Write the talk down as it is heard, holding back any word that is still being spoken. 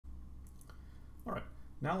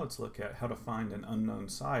Now let's look at how to find an unknown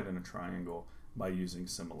side in a triangle by using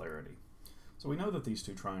similarity. So we know that these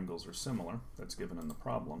two triangles are similar, that's given in the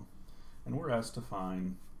problem, and we're asked to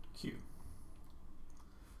find Q.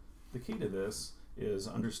 The key to this is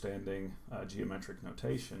understanding geometric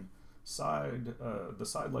notation. The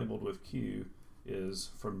side labeled with Q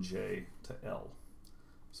is from J to L.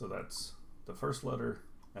 So that's the first letter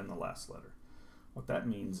and the last letter. What that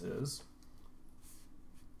means is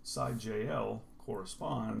side JL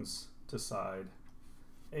corresponds to side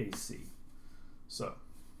AC. So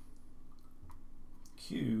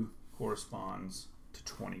Q corresponds to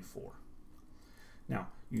 24. Now,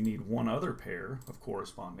 you need one other pair of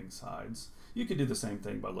corresponding sides. You could do the same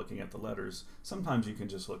thing by looking at the letters. Sometimes you can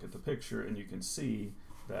just look at the picture and you can see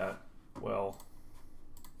that, well,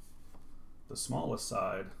 the smallest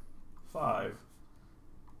side, 5,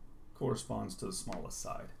 corresponds to the smallest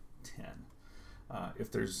side, 10.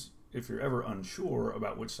 If you're ever unsure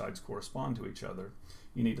about which sides correspond to each other,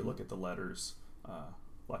 you need to look at the letters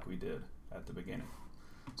like we did at the beginning.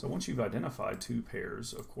 So once you've identified two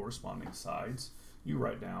pairs of corresponding sides, you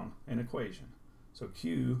write down an equation. So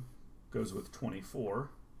Q goes with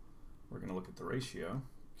 24. We're going to look at the ratio.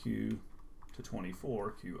 Q to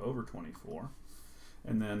 24, Q over 24.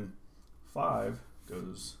 And then 5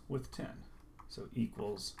 goes with 10. So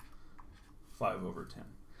equals 5 over 10.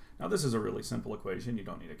 Now this is a really simple equation. You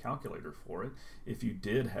don't need a calculator for it. If you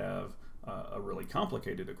did have a really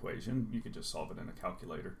complicated equation, you could just solve it in a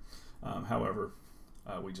calculator. However,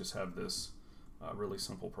 we just have this really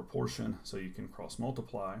simple proportion, so you can cross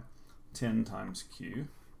multiply. 10 times Q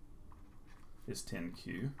is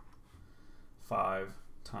 10Q. 5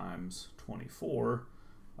 times 24,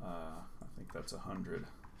 I think that's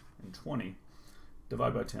 120.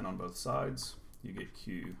 Divide by 10 on both sides, you get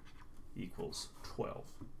Q equals 12.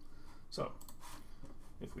 So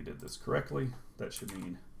if we did this correctly, that should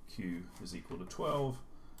mean Q is equal to 12.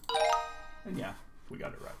 And yeah, we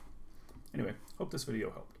got it right. Anyway, hope this video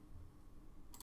helped.